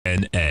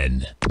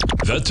TFNN,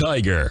 the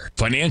Tiger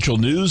Financial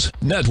News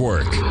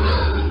Network.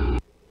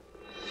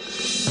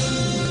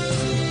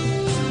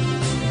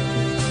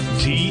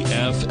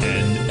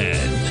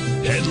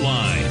 TFNN,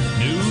 Headline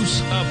News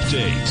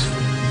Update.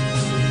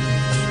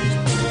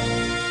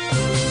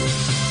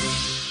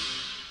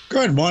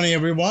 Good morning,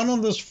 everyone.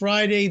 On this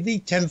Friday, the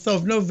 10th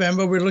of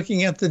November, we're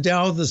looking at the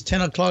Dow, this 10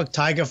 o'clock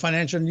Tiger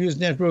Financial News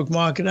Network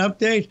market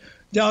update.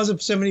 Dow's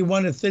up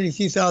 71 at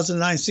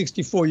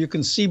 33,964. You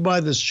can see by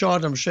this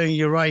chart I'm showing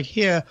you right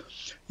here.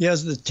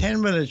 Here's the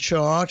 10-minute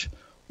chart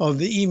of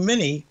the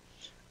E-mini,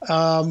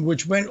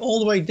 which went all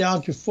the way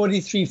down to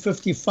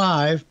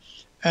 43.55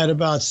 at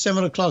about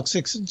 7 o'clock,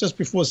 just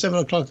before 7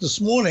 o'clock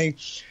this morning,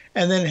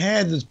 and then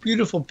had this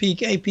beautiful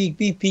peak A, peak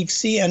B, peak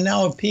C, and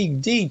now a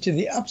peak D to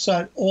the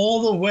upside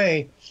all the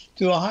way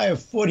to a high of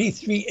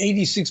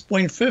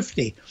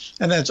 43.86.50.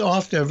 And that's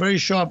after a very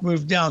sharp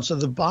move down. So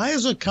the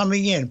buyers are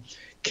coming in.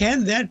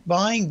 Can that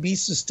buying be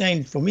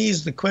sustained? For me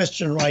is the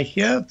question right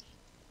here.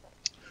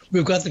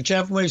 We've got the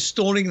Chapman wave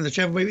stalling in the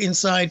Chapman wave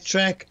inside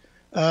track.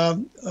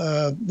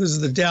 This is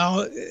the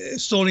Dow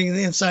stalling in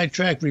the inside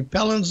track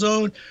repellent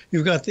zone.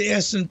 You've got the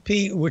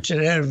S&P, which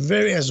had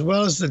as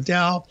well as the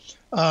Dow.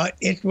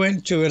 It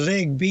went to a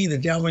leg B, the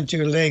Dow went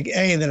to a leg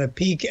A, and then a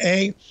peak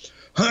A.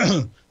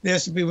 The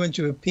S&P went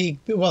to a peak,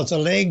 well, it's a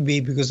leg B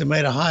because it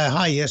made a higher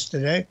high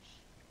yesterday.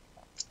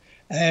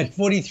 At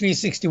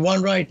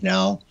 43.61 right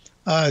now.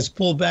 It's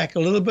pulled back a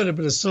little bit,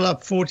 but it's still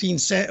up 14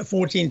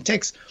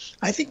 ticks.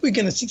 I think we're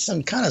going to see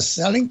some kind of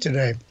selling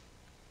today.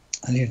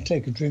 I need to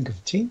take a drink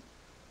of tea.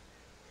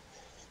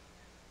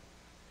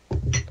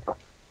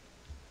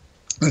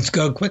 Let's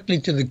go quickly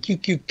to the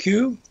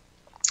QQQ.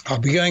 I'll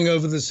be going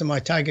over this in my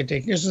Tiger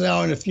Technicians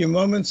Hour in a few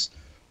moments.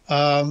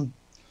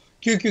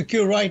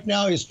 QQQ right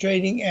now is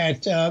trading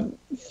at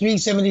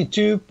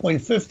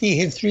 372.50,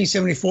 hit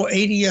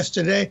 374.80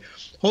 yesterday,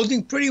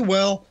 holding pretty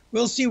well.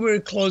 We'll see where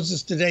it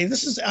closes today.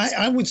 This is,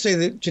 I would say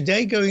that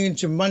today going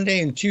into Monday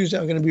and Tuesday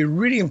are going to be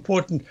really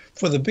important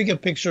for the bigger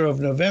picture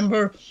of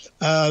November.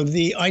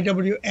 The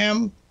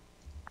IWM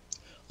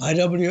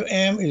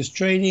is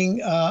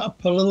trading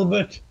up a little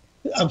bit,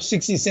 up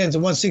 60 cents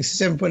at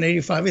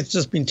 167.85. It's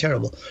just been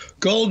terrible.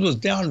 Gold was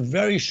down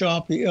very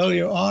sharply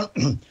earlier on.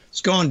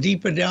 It's gone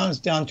deeper down. It's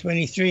down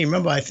 23.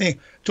 Remember, I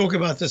talk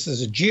about this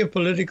as a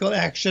geopolitical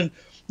action.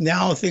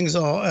 Now things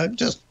are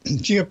just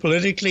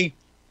geopolitically.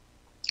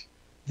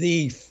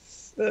 The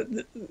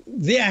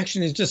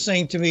action is just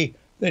saying to me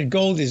that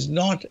gold is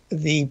not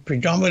the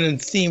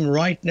predominant theme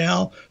right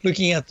now.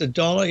 Looking at the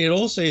dollar, it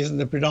also isn't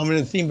the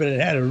predominant theme, but it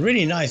had a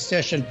really nice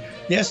session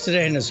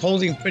yesterday and is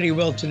holding pretty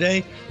well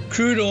today.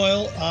 Crude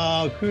oil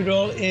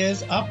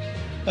is up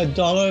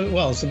 $1.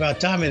 Well, it's about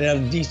time it had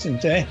a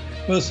decent day.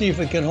 We'll see if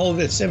it can hold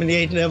that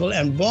 78 level.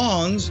 And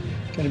bonds,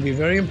 going to be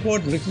very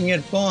important. Looking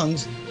at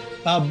bonds,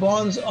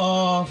 bonds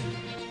are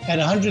at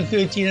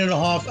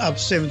 113.5, up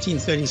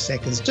 17.30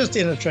 seconds, just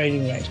in a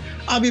trading range.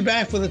 I'll be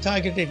back for the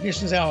Tiger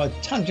Technicians Hour. A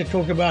ton to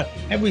talk about.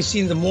 Have we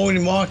seen the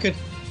morning market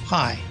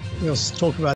high? We'll talk about